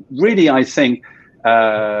is really, I think,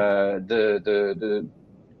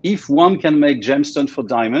 if one can make gemstone for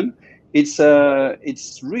diamond, it's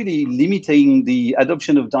really limiting the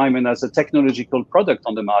adoption of diamond as a technological product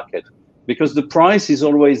on the market, because the price is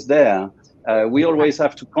always there. We always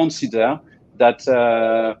have to consider that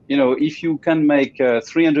if you can make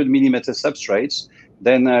 300 millimeter substrates,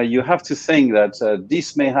 then you have to think that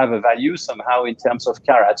this may have a value somehow in terms of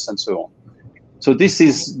carats and so on. So this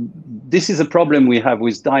is a problem we have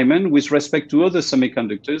with diamond with respect to other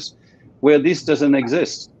semiconductors where this doesn't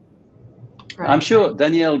exist. Right. I'm sure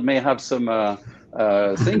Daniel may have some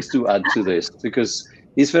things to add to this, because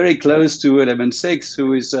he's very close to Element 6,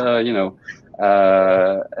 who is a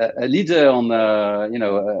leader on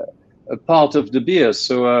a part of the beer.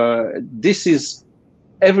 So this is,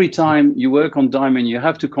 every time you work on diamond, you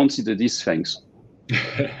have to consider these things.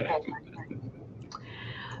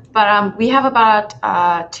 But we have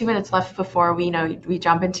about 2 minutes left before we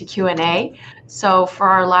jump into Q&A. So for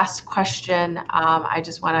our last question, I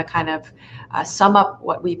just want to kind of sum up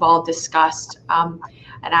what we've all discussed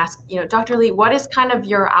and ask, Dr. Lee, what is kind of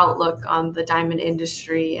your outlook on the diamond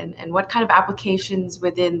industry, and what kind of applications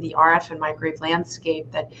within the RF and microwave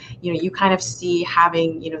landscape that you kind of see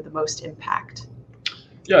having the most impact?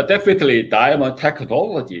 Yeah, definitely. Diamond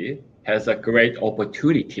technology has a great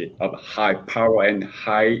opportunity of high power and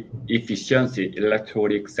high efficiency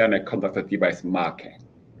electronic semiconductor device market.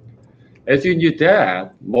 As you knew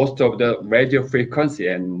that, most of the radio frequency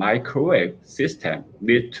and microwave system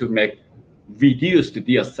need to make reduced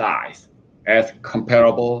their size as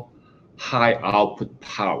comparable high output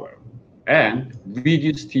power and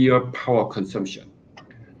reduce their power consumption.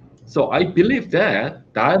 So I believe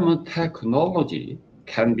that diamond technology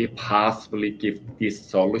can be possibly give this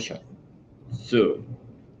solution soon.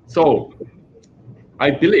 So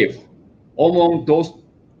I believe among those,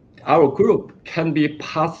 our group can be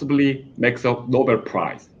possibly makes a Nobel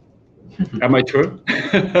Prize. Am I true?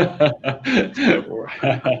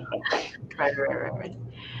 Right.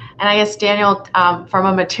 And I guess, Daniel, from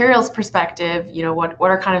a materials perspective, what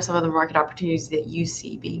are kind of some of the market opportunities that you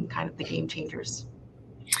see being kind of the game changers?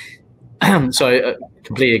 So I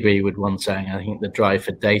completely agree with one saying. I think the drive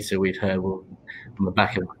for data we've heard will, on the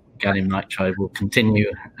back of gallium nitride, will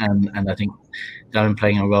continue, and I think diamond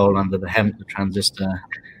playing a role under the hemp, the transistor,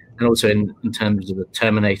 and also in terms of the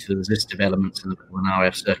terminator, the resistive elements of an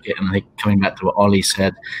RF circuit. And I think coming back to what Ollie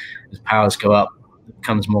said, as powers go up, there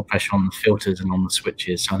becomes more pressure on the filters and on the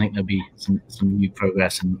switches. So I think there'll be some new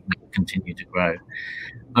progress and will continue to grow.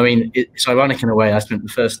 I mean, it's ironic in a way. I spent the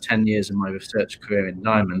first 10 years of my research career in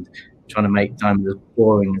diamond trying to make diamond as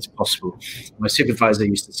boring as possible. My supervisor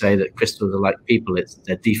used to say that crystals are like people, it's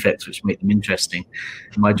their defects which make them interesting.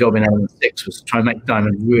 And my job in element 6 was to try and make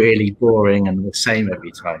diamond really boring and the same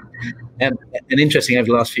every time. And interesting, over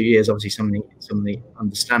the last few years, obviously some of the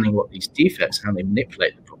understanding what these defects, how they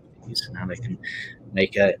manipulate the properties and how they can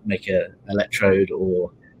make a electrode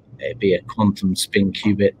or be a quantum spin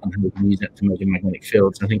qubit and how we can use that to measure magnetic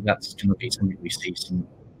fields. I think that's going to be something we see some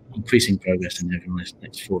increasing progress in over the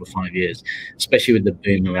next 4 to 5 years, especially with the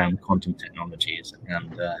boom around quantum technologies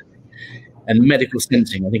and medical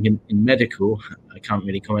sensing. I think in medical, I can't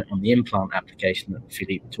really comment on the implant application that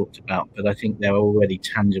Philippe talked about, but I think there are already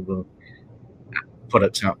tangible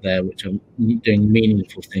products out there which are doing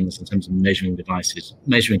meaningful things in terms of measuring things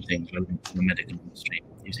relevant to the medical industry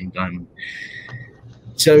using diamond.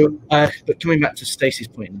 So, but coming back to Stacey's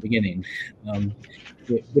point in the beginning,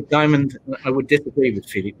 with diamond, I would disagree with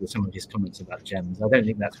Philippe with some of his comments about gems. I don't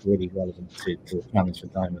think that's really relevant to the challenge for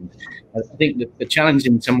diamond. I think that the challenge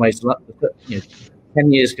in some ways,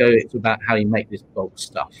 10 years ago, it's about how you make this bulk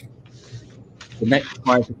stuff. The next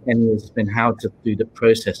 5 to 10 years has been how to do the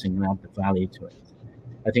processing and add the value to it.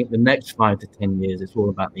 I think the next 5 to 10 years, it's all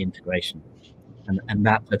about the integration. And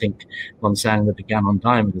that, I think, Wonsang that began on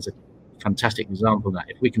diamond is a fantastic example of that.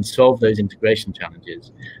 If we can solve those integration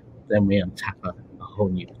challenges, then we untap a whole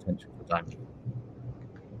new potential for diamond.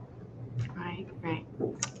 Right.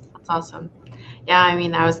 That's awesome. Yeah, I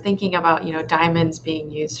mean, I was thinking about, diamonds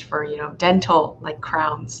being used for, dental like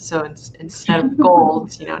crowns. So instead of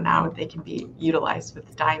gold, now they can be utilized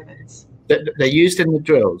with diamonds. They're used in the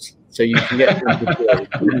drills, so you can get them in the drills.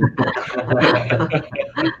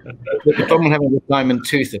 The problem having a diamond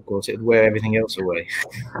tooth, of course, it'd wear everything else away.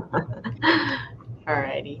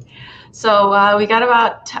 Alrighty. So we got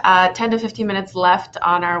about 10 to 15 minutes left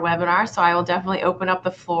on our webinar, so I will definitely open up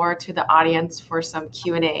the floor to the audience for some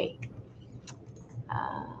Q&A.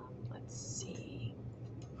 Let's see.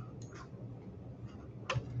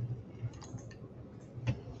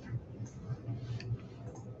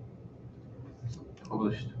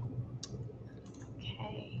 Published.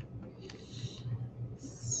 Okay.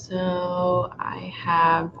 So I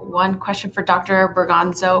have one question for Dr.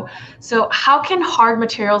 Berganzo. So how can hard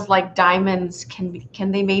materials like diamonds, can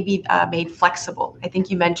they maybe made flexible? I think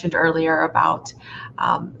you mentioned earlier about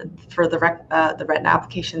for the retina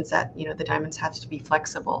applications that the diamonds have to be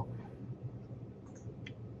flexible.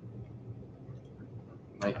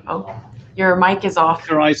 Oh, your mic is off.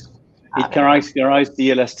 It characterizes the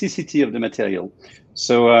elasticity of the material.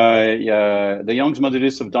 So the Young's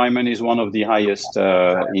modulus of diamond is one of the highest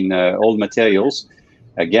in all materials,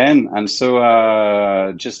 again. And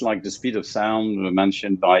so just like the speed of sound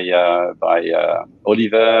mentioned by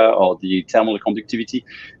Oliver, or the thermal conductivity,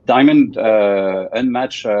 diamond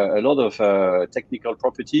unmatch a lot of technical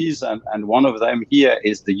properties, and one of them here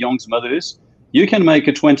is the Young's modulus. You can make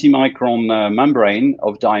a 20 micron membrane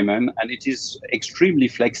of diamond, and it is extremely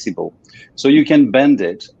flexible. So you can bend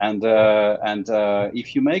it, and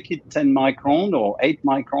if you make it 10 micron or 8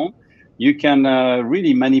 micron, you can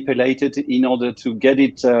really manipulate it in order to get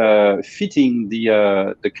it fitting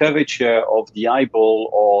the curvature of the eyeball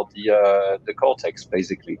or the cortex,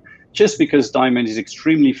 basically. Just because diamond is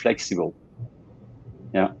extremely flexible.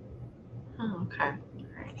 Yeah. Oh, okay.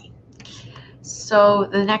 So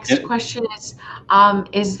the next question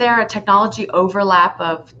is there a technology overlap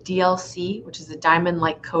of DLC, which is a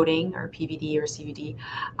diamond-like coating, or PVD or CVD,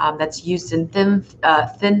 that's used in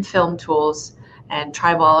thin film tools, and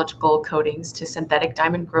tribological coatings to synthetic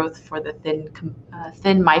diamond growth for the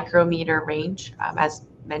thin micrometer range, as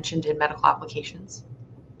mentioned in medical applications.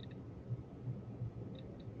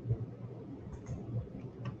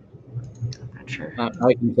 I'm not sure.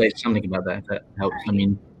 I can say something about that if that helps. I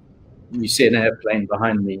mean, you see an airplane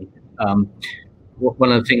behind me.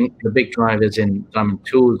 One of the big drivers in diamond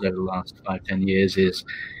tools over the last 5-10 years is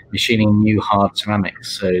machining new hard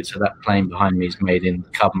ceramics. So that plane behind me is made in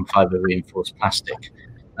carbon fiber reinforced plastic.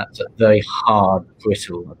 That's a very hard,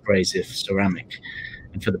 brittle, abrasive ceramic.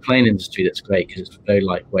 And for the plane industry, that's great because it's very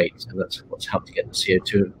lightweight. So that's what's helped to get the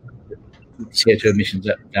CO2 emissions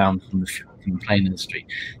down from the plane industry.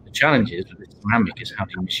 The challenge is with this ceramic is how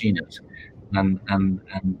do you machine it? And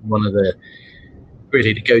one of the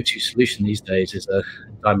really the go-to solution these days is a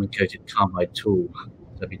diamond-coated carbide tool.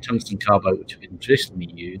 So it'd be tungsten carbide, which have been traditionally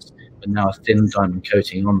used, but now a thin diamond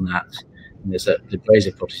coating on that. And there's the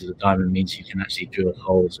abrasive properties of the diamond means you can actually drill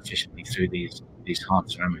holes efficiently through these hard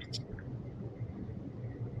ceramics.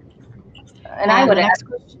 And I would add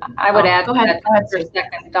go ahead. for a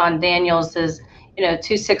second, Don Daniels is,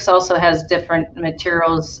 2.6 also has different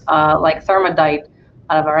materials like thermodite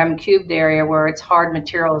out of our M-cubed area where it's hard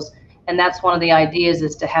materials. And that's one of the ideas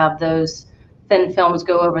is to have those thin films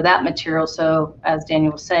go over that material. So as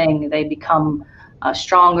Daniel was saying, they become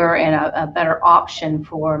stronger and a better option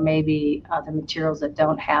for maybe the materials that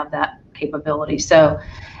don't have that capability. So,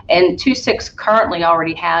 and 2.6 currently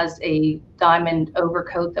already has a diamond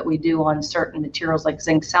overcoat that we do on certain materials like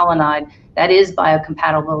zinc selenide that is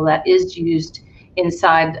biocompatible, that is used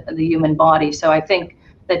inside the human body. So I think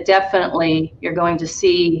that definitely you're going to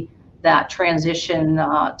see that transition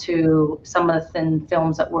to some of the thin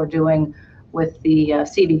films that we're doing with the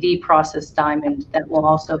CVD process diamond that will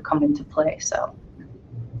also come into play. So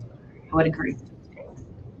I would agree.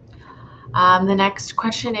 The next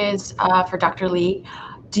question is for Dr. Lee.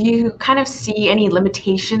 Do you kind of see any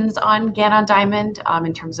limitations on GaN on diamond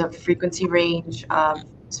in terms of frequency range,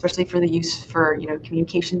 especially for the use for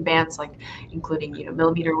communication bands, like including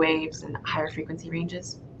millimeter waves and higher frequency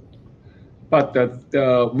ranges? But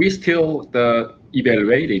we still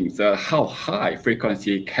evaluating how high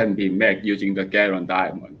frequency can be made using the GaN on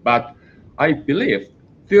diamond. But I believe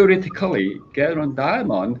theoretically, GaN on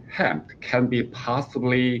diamond hemp can be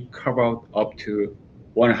possibly covered up to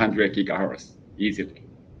 100 gigahertz easily.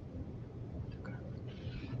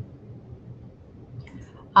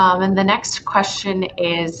 And the next question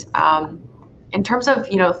is, in terms of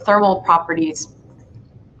thermal properties.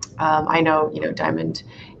 I know diamond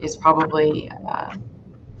is probably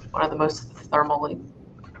one of the most thermally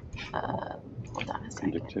hold on a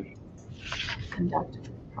second, conductive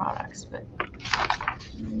products. But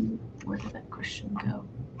where did that question go?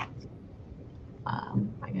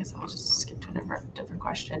 I guess I'll just skip to a different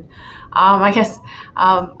question. I guess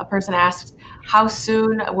a person asked, how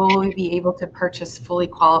soon will we be able to purchase fully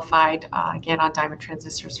qualified GaN on diamond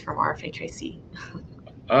transistors from RFHIC?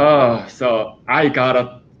 So I got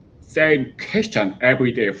a same question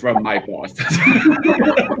every day from my boss.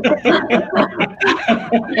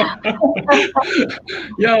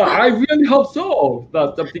 Yeah, I really hope so.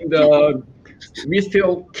 That's something that we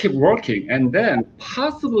still keep working, and then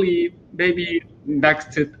possibly maybe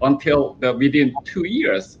until within 2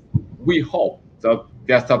 years, we hope that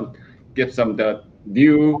there's get some the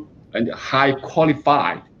new and high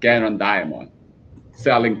qualified GaN on diamond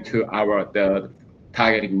selling to the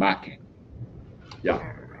targeting market. Yeah.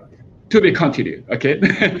 To be continued, okay?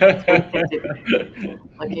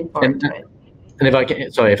 Looking forward to it. And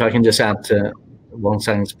if I can just add to Wong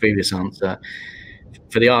Sang's previous answer,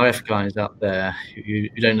 for the RF guys out there who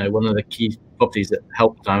don't know, one of the key properties that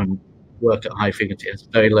help diamond work at high frequency is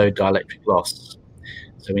very low dielectric loss.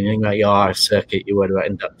 So when you think about your RF circuit, you're worried about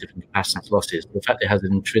inductive and capacitance losses. The fact it has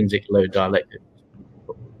an intrinsic low dielectric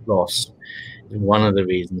loss is one of the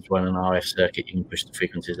reasons why in an RF circuit you can push the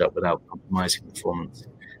frequencies up without compromising performance.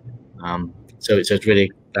 So it's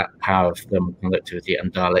really that power of thermal conductivity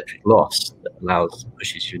and dielectric loss that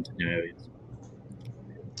pushes you into new areas.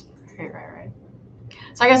 Right.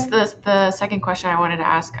 So I guess the second question I wanted to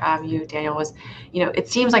ask you, Daniel, was, it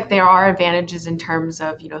seems like there are advantages in terms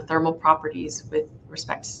of, thermal properties with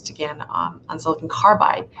respect to GaN on silicon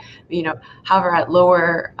carbide. However, at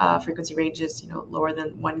lower frequency ranges, lower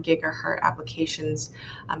than 1 gigahertz applications,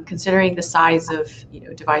 considering the size of,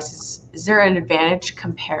 devices, is there an advantage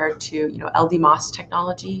compared to, LDMOS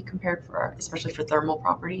technology especially for thermal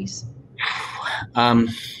properties?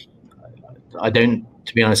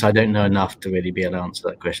 To be honest, I don't know enough to really be able to answer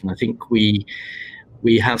that question. I think we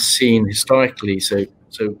have seen historically, so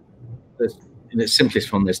in its simplest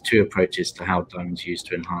form, there's two approaches to how diamond's used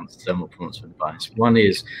to enhance thermal performance of the device. One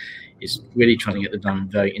is really trying to get the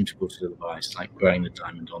diamond very integral to the device, like growing the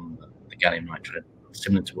diamond on the gallium nitride,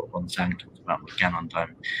 similar to what Sang talked about with GaN on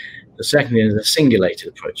diamond. The second is a singulated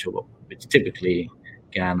approach, which typically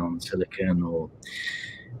GaN on silicon or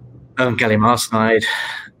gallium arsenide,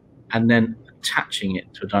 and then attaching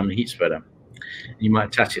it to a diamond heat spreader. You might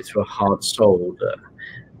attach it through a hard solder.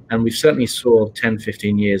 And we certainly saw 10,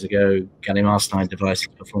 15 years ago, gallium arsenide devices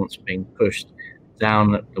performance being pushed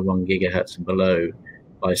down at the 1 gigahertz and below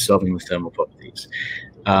by solving the thermal properties.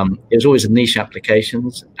 It was always a niche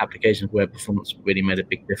applications where performance really made a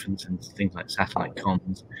big difference in things like satellite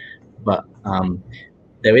comms. But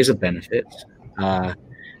there is a benefit.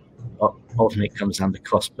 Ultimately, it comes down to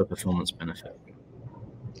cost per performance benefit.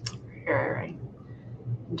 Right.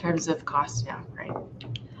 In terms of cost, yeah, right.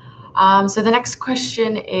 So the next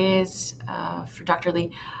question is for Dr.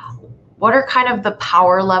 Lee. What are kind of the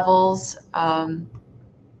power levels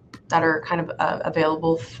that are kind of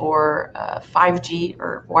available for 5G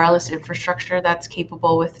or wireless infrastructure that's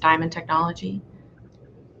capable with diamond technology?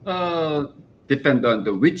 Depend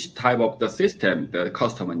on which type of the system the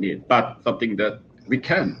customer needs, but something that we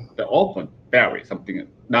can often vary, something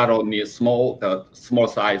not only the small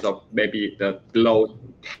size of maybe the below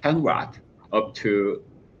 10 watt up to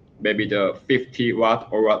maybe the 50 watt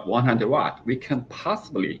or 100 watt. We can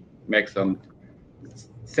possibly make some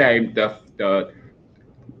same the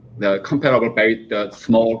comparable by the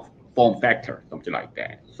small form factor, something like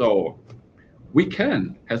that. So we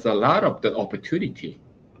can has a lot of the opportunity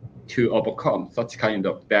to overcome such kind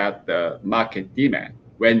of that market demand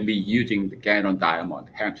when we using the GaN on diamond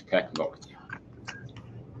HAMS technology.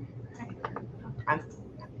 Okay.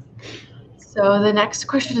 So the next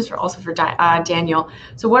question is also for Daniel.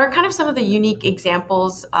 So what are kind of some of the unique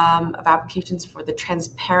examples of applications for the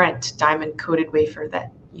transparent diamond coated wafer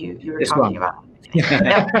that you were talking about?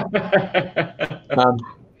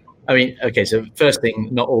 I mean, okay, so first thing,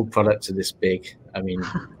 not all products are this big. I mean,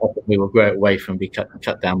 we will grow it away from be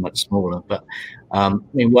cut down much smaller. But I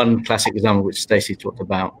mean, one classic example which Stacey talked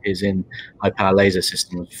about is in high power laser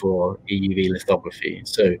systems for EUV lithography.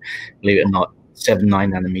 So believe it or not,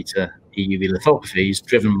 7-9 nanometer EUV lithography is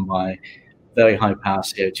driven by very high power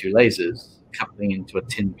CO2 lasers coupling into a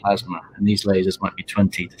tin plasma. And these lasers might be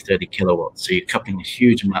 20 to 30 kilowatts. So you're coupling a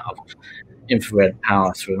huge amount of infrared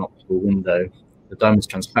power through an optical window. The diamond's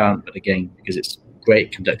transparent, but again, because it's great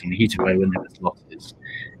at conducting the heat away when there's losses,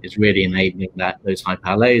 it's really enabling those high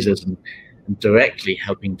power lasers and directly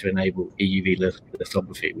helping to enable EUV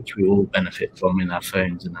lithography, which we all benefit from in our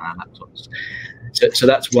phones and our laptops. So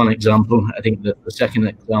that's one example. I think that the second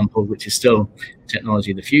example, which is still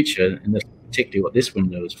technology of the future, and that's particularly what this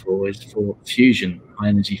window is for fusion, high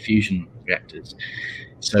energy fusion reactors.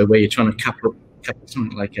 So where you're trying to couple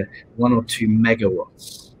something like 1 or 2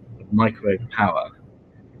 megawatts of microwave power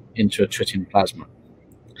into a tritium plasma.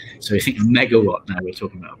 So you think a megawatt now, we're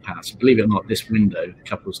talking about power. So believe it or not, this window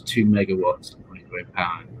couples 2 megawatts of microwave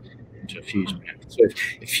power into a fusion reactor. So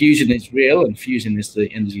if fusion is real and fusion is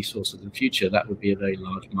the energy source of the future, that would be a very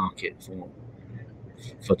large market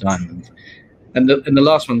for diamond. And the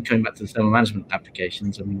last one, coming back to the thermal management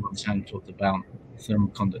applications, I mean, Sang talked about thermal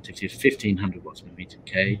conductivity of 1500 watts per meter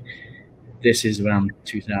K. This is around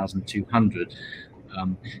 2,200.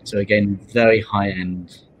 So again, very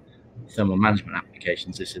high-end thermal management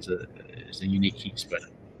applications. This is a unique heat spreader.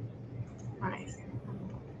 Right.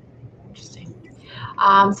 Interesting.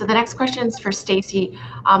 So the next question is for Stacey.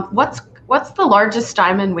 What's the largest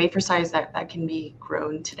diamond wafer size that can be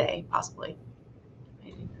grown today, possibly?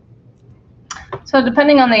 So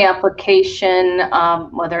depending on the application,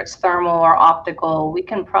 whether it's thermal or optical, we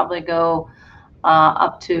can probably go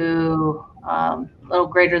up to a little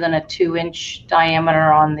greater than a 2-inch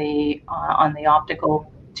diameter on the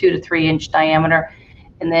optical, 2 to 3 inch diameter,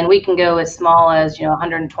 and then we can go as small as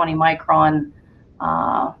 120 micron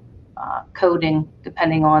coating,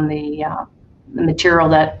 depending on the material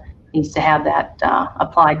that needs to have that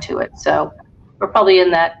applied to it. So we're probably in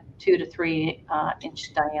that 2 to 3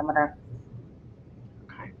 inch diameter.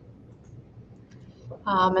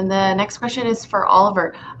 And the next question is for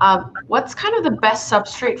Oliver. What's kind of the best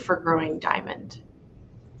substrate for growing diamond?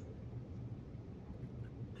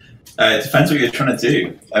 It depends what you're trying to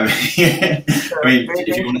do. I mean,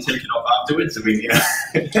 if you want to take it off afterwards, I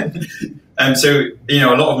mean, so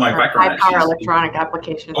a lot of my background high power electronic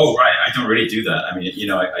applications. Oh, right. I don't really do that. I mean,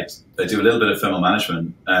 I do a little bit of thermal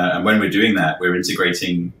management, and when we're doing that, we're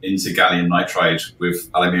integrating into gallium nitride with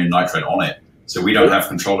aluminum nitride on it. So we don't have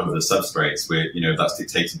control over the substrates. That's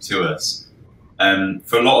dictated to us.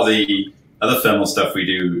 For a lot of the other thermal stuff we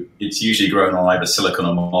do, it's usually grown on either silicon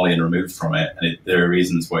or moly and removed from it, and there are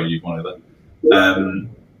reasons why you'd want to.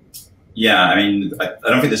 Yeah, I mean, I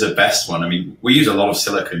don't think there's a best one. I mean, we use a lot of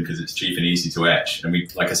silicon because it's cheap and easy to etch,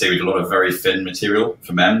 and like I say, we do a lot of very thin material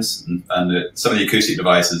for MEMS, and some of the acoustic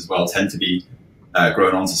devices as well tend to be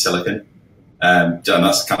grown onto silicon, and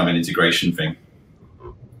that's kind of an integration thing.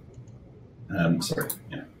 Sorry,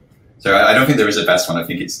 yeah. So I don't think there is a best one. I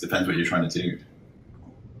think it depends what you're trying to do.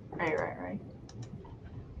 Right.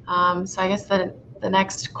 So I guess the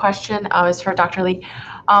next question is for Dr. Lee.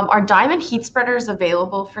 Are diamond heat spreaders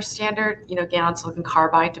available for standard, GaN on silicon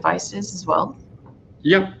carbide devices as well?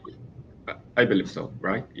 Yep, I believe so.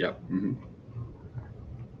 Right? Yep. Mm-hmm.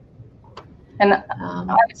 And I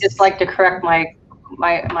would just like to correct my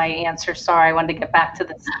answer. Sorry, I wanted to get back to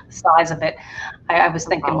the size of it. I was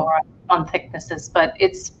thinking more on thicknesses, but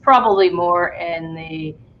it's probably more in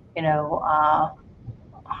the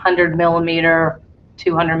 100 millimeter,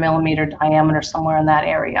 200 millimeter diameter, somewhere in that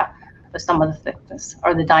area, with some of the thickness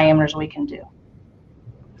or the diameters we can do.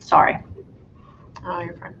 Sorry. Oh,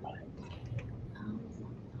 you're fine.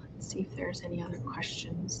 Let's see if there's any other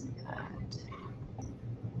questions.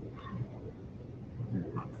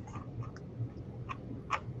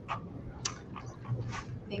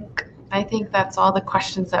 I think that's all the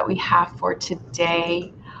questions that we have for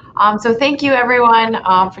today. So thank you everyone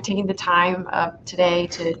for taking the time today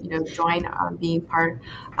to join being part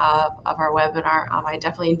of our webinar. I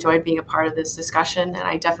definitely enjoyed being a part of this discussion, and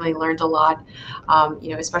I definitely learned a lot.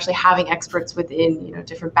 Especially having experts within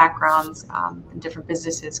different backgrounds and different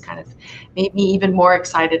businesses kind of made me even more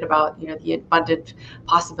excited about the abundant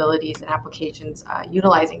possibilities and applications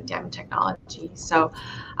utilizing diamond technology. So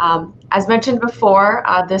as mentioned before,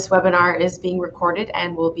 this webinar is being recorded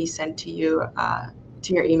and will be sent to you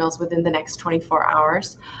to your emails within the next 24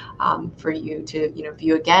 hours for you to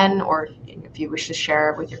view again, or if you wish to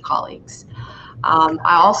share with your colleagues. I'll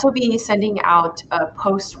also be sending out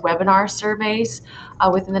post-webinar surveys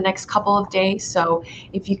within the next couple of days. So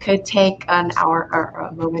if you could take an hour or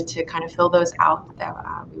a moment to kind of fill those out,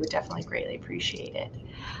 we would definitely greatly appreciate it.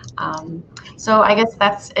 So I guess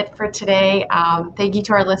that's it for today. Thank you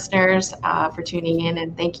to our listeners for tuning in,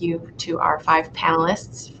 and thank you to our 5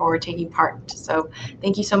 panelists for taking part. So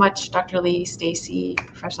thank you so much, Dr. Lee, Stacy,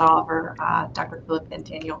 Professor Oliver, Dr. Philip, and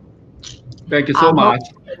Daniel. Thank you so much.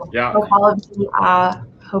 Yeah.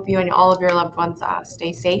 Hope you and all of your loved ones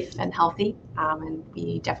stay safe and healthy, and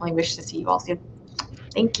we definitely wish to see you all soon.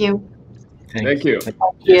 Thank you. Thank you. Thank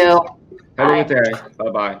you. Have a good day.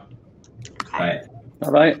 Bye-bye. Bye.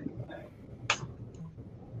 Bye-bye.